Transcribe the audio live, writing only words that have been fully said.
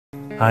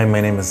Hi,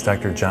 my name is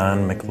Dr.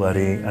 John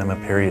Micaletti. I'm a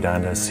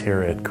periodontist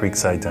here at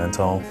Creekside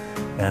Dental,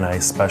 and I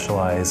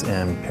specialize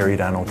in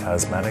periodontal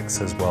cosmetics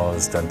as well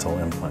as dental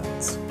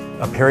implants.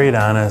 A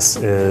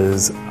periodontist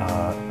is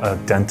a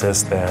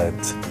dentist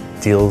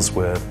that deals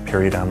with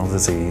periodontal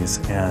disease,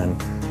 and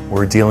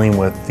we're dealing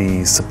with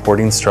the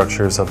supporting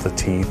structures of the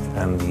teeth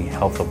and the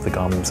health of the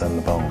gums and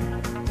the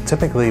bone.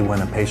 Typically,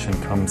 when a patient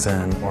comes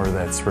in or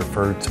that's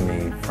referred to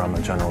me from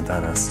a general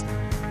dentist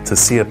to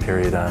see a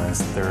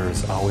periodontist,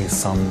 there's always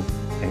some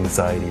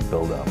anxiety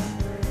buildup.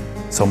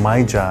 So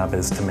my job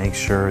is to make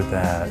sure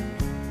that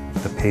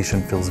the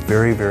patient feels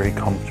very, very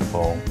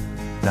comfortable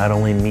not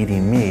only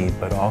meeting me,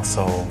 but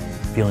also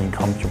feeling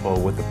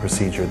comfortable with the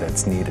procedure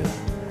that's needed.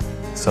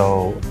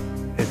 So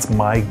it's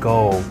my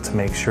goal to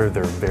make sure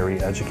they're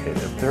very educated.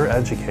 If they're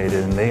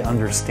educated and they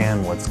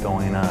understand what's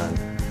going on,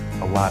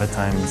 a lot of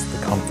times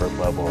the comfort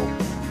level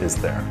is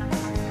there.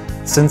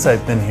 Since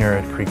I've been here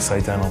at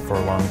Creekside Dental for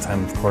a long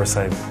time, of course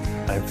I've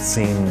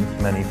seen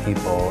many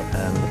people,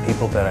 and the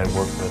people that I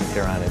work with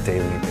here on a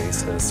daily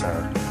basis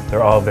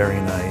they're all very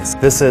nice.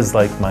 This is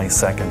like my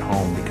second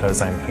home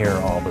because I'm here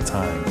all the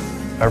time.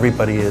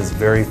 Everybody is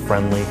very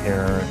friendly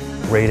here,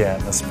 great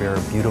atmosphere,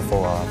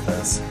 beautiful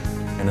office,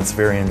 and it's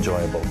very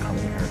enjoyable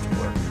coming here to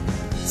work.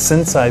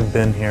 Since I've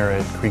been here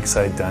at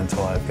Creekside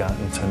Dental, I've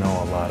gotten to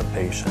know a lot of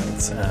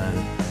patients,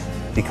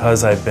 and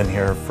because I've been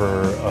here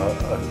for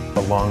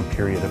a long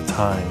period of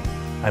time,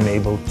 I'm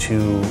able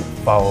to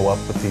follow up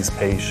with these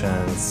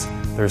patients.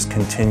 There's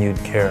continued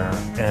care,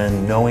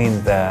 and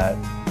knowing that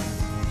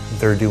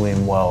they're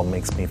doing well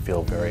makes me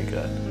feel very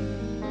good.